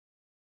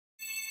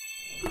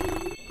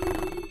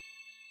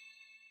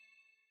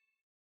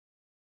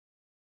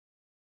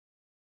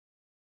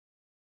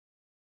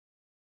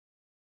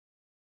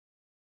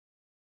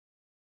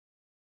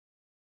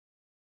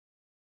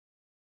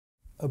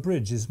A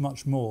bridge is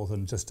much more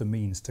than just a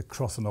means to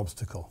cross an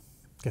obstacle,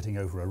 getting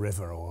over a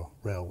river or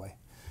railway.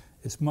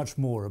 It's much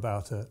more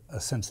about a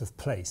sense of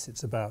place.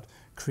 It's about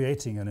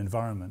creating an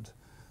environment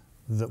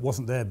that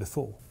wasn't there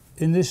before.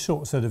 In this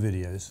short set of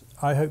videos,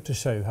 I hope to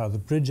show how the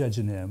bridge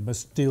engineer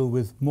must deal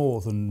with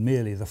more than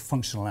merely the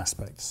functional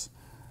aspects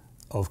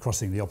of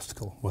crossing the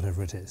obstacle,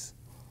 whatever it is,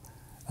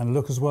 and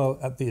look as well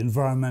at the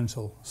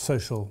environmental,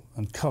 social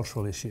and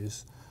cultural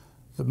issues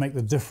that make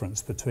the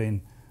difference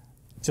between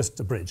just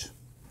a bridge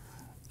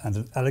and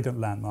an elegant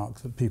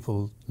landmark that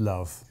people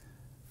love.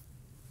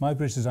 My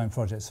bridge design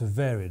projects have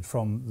varied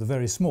from the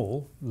very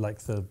small,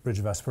 like the Bridge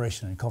of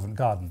Aspiration in Covent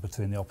Garden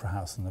between the Opera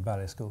House and the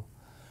Ballet School,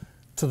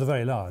 to the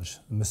very large,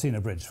 the Messina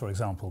Bridge, for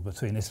example,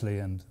 between Italy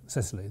and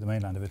Sicily, the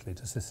mainland of Italy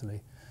to Sicily,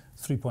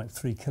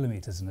 3.3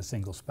 kilometres in a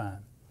single span.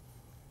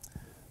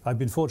 I've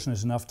been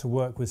fortunate enough to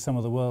work with some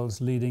of the world's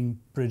leading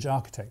bridge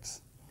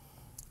architects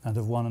and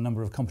have won a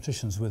number of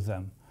competitions with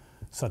them,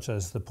 such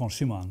as the Pont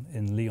Schumann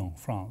in Lyon,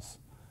 France,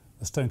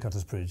 the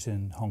Stonecutters Bridge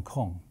in Hong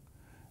Kong,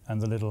 and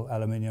the little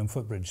aluminium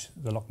footbridge,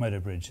 the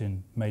Lockmeadow Bridge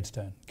in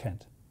Maidstone,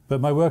 Kent. But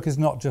my work has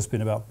not just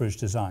been about bridge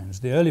designs.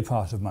 The early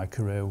part of my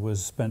career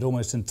was spent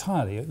almost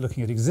entirely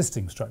looking at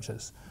existing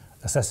structures,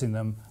 assessing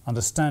them,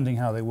 understanding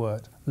how they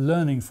worked,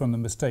 learning from the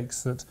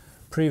mistakes that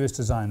previous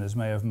designers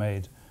may have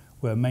made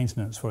where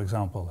maintenance, for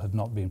example, had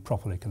not been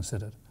properly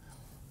considered.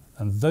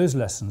 And those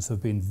lessons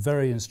have been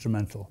very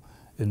instrumental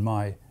in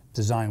my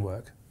design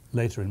work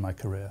later in my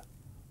career.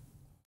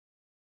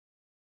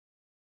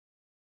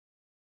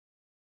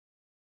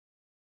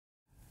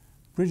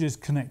 Bridges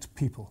connect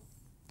people,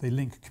 they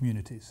link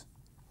communities.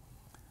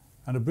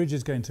 And a bridge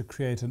is going to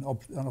create an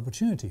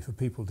opportunity for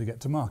people to get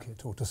to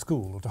market or to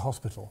school or to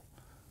hospital,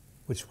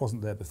 which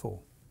wasn't there before.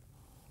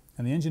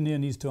 And the engineer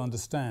needs to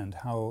understand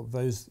how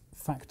those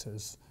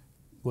factors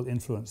will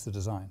influence the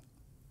design.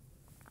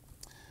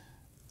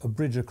 A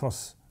bridge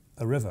across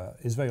a river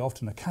is very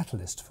often a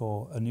catalyst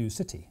for a new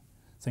city.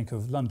 Think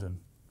of London,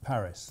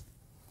 Paris,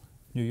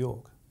 New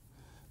York,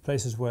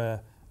 places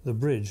where the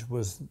bridge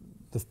was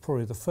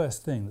probably the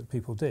first thing that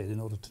people did in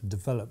order to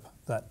develop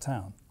that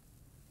town.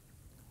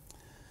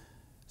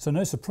 So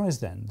no surprise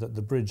then that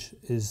the bridge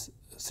is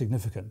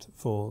significant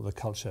for the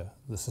culture,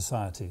 the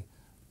society,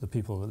 the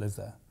people that live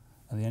there,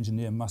 and the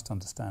engineer must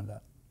understand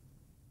that.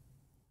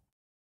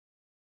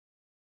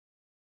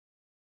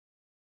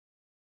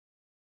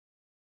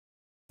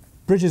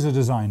 Bridges are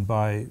designed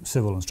by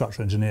civil and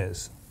structural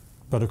engineers,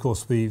 but of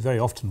course we very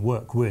often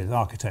work with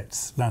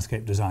architects,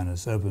 landscape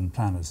designers, urban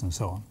planners and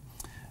so on.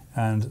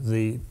 And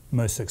the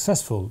most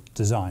successful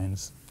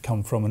designs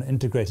come from an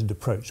integrated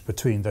approach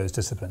between those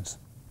disciplines.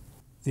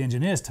 The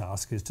engineer's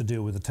task is to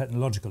deal with the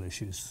technological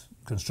issues,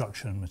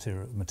 construction,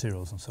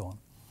 materials and so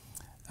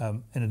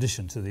on, in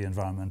addition to the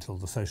environmental,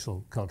 the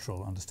social,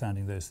 cultural,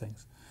 understanding those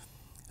things.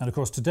 And of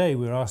course today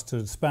we're asked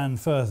to span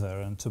further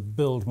and to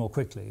build more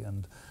quickly,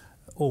 and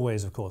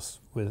always of course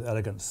with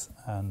elegance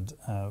and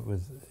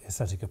with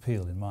aesthetic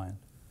appeal in mind.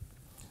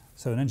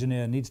 So an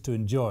engineer needs to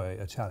enjoy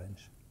a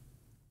challenge.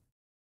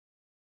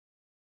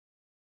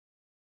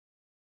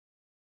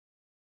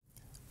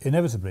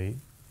 Inevitably,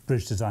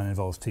 bridge design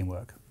involves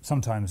teamwork,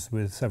 sometimes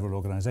with several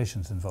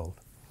organisations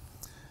involved.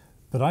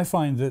 But I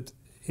find that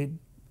it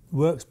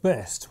works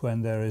best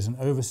when there is an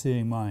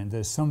overseeing mind.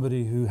 There's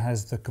somebody who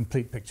has the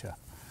complete picture,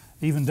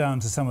 even down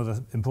to some of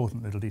the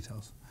important little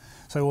details.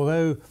 So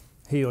although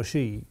he or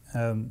she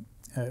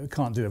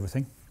can't do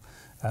everything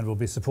and will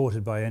be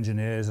supported by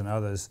engineers and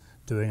others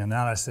doing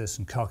analysis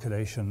and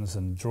calculations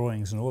and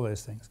drawings and all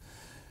those things,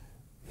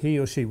 he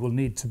or she will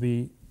need to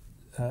be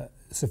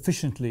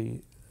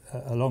sufficiently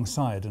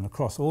alongside and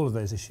across all of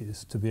those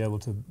issues to be able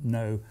to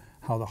know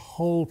how the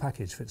whole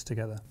package fits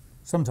together.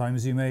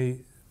 Sometimes you may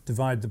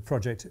divide the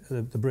project,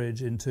 the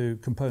bridge, into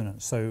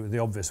components, so the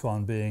obvious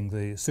one being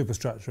the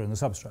superstructure and the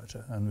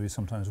substructure, and we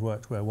sometimes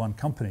worked where one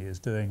company is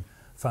doing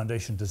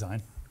foundation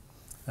design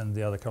and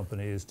the other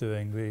company is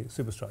doing the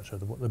superstructure,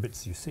 the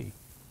bits you see,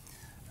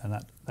 and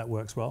that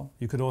works well.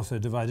 You could also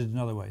divide it in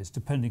other ways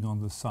depending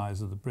on the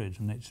size of the bridge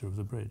and nature of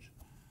the bridge.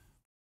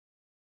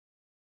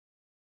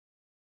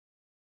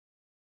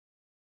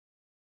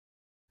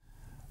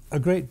 A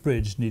great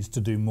bridge needs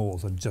to do more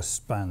than just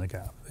span the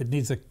gap. It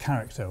needs a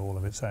character all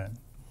of its own.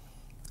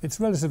 It's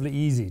relatively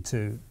easy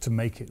to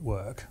make it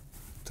work,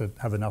 to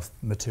have enough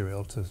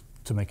material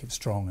to make it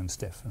strong and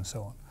stiff and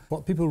so on.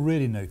 What people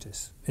really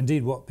notice,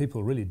 indeed what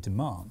people really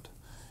demand,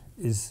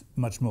 is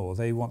much more.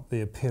 They want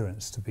the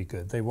appearance to be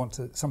good. They want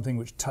something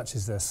which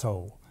touches their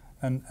soul.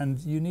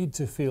 And you need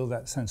to feel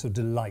that sense of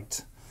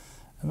delight.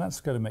 And that's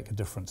going to make a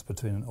difference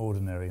between an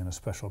ordinary and a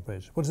special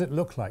bridge. What does it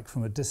look like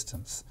from a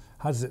distance?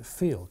 How does it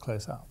feel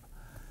close up?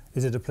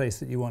 Is it a place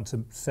that you want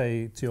to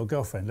say to your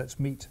girlfriend, let's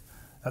meet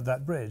at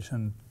that bridge?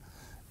 And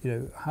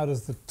how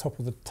does the top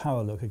of the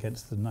tower look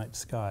against the night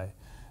sky?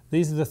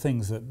 These are the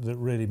things that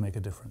really make a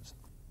difference.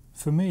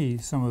 For me,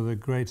 some of the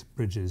great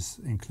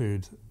bridges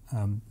include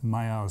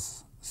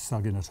Maillart's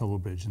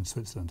Sarginatobel Bridge in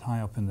Switzerland,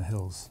 high up in the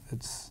hills.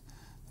 It's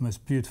the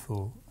most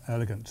beautiful,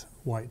 elegant,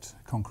 white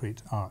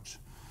concrete arch.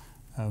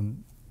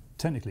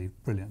 technically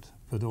brilliant,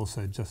 but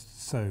also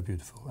just so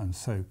beautiful and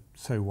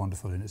so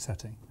wonderful in its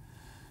setting.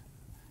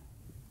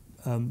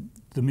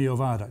 The Millau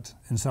Viaduct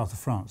in south of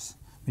France,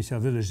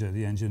 Michel Villager,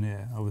 the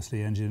engineer,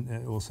 obviously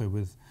also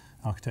with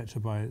architecture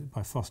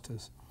by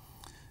Foster's.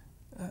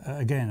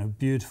 Again, a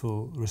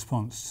beautiful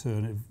response to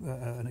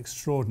an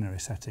extraordinary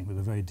setting with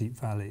a very deep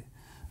valley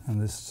and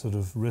this sort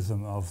of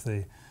rhythm of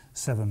the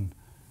 7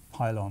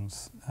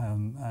 pylons,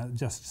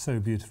 just so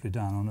beautifully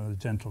done on a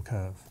gentle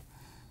curve.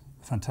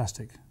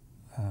 Fantastic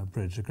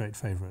bridge, a great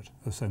favourite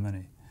of so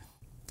many.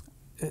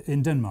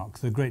 In Denmark,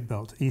 the Great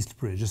Belt East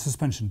Bridge, a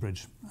suspension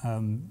bridge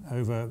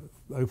over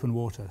open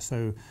water,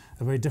 so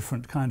a very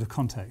different kind of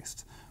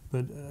context,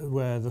 but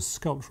where the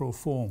sculptural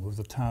form of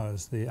the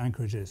towers, the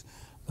anchorages,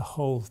 the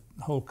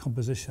whole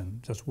composition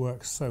just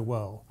works so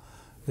well.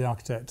 The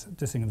architect,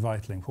 Dissing and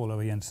Weitling, Paul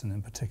Ove Jensen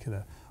in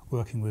particular,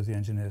 working with the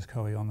engineers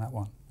COE on that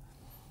one.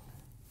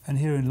 And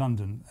here in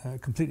London, a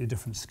completely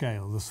different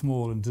scale, the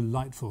small and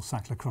delightful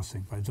Sackler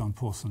Crossing by John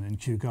Pawson in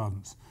Kew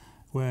Gardens,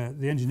 where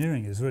the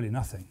engineering is really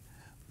nothing,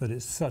 but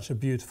it's such a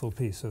beautiful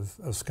piece of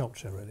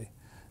sculpture, really.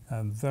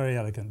 Very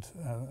elegant,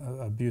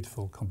 a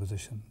beautiful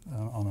composition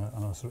on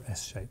a sort of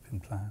S shape in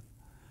plan.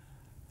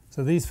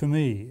 So these, for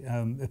me,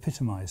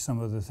 epitomise some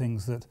of the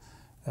things that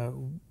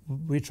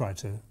we try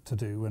to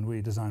do when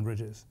we design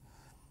bridges.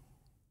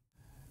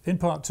 In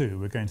part 2,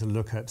 we're going to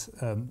look at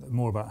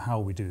more about how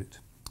we do it.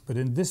 But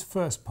in this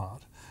first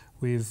part,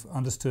 we've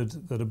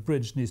understood that a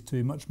bridge needs to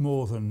be much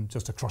more than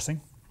just a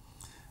crossing.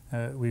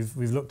 We've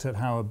looked at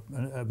how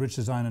a bridge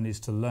designer needs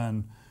to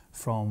learn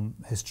from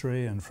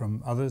history and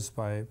from others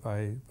by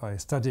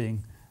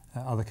studying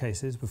other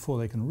cases before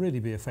they can really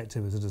be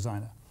effective as a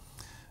designer.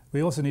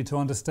 We also need to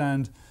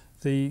understand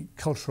the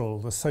cultural,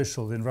 the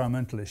social, the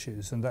environmental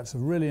issues, and that's a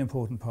really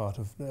important part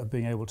of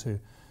being able to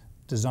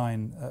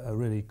design a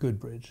really good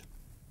bridge.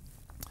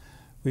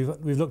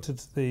 We've looked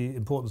at the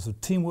importance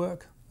of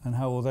teamwork and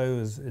how, although,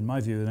 as in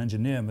my view, an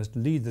engineer must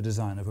lead the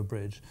design of a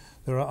bridge,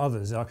 there are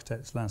others,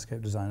 architects,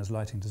 landscape designers,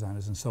 lighting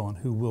designers and so on,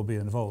 who will be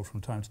involved from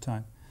time to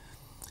time.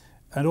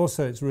 And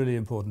also it's really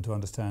important to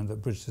understand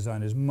that bridge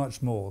design is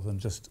much more than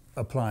just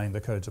applying the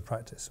codes of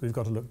practice. We've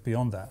got to look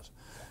beyond that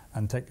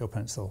and take your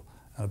pencil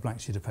and a blank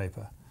sheet of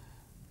paper,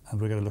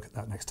 and we're going to look at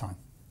that next time.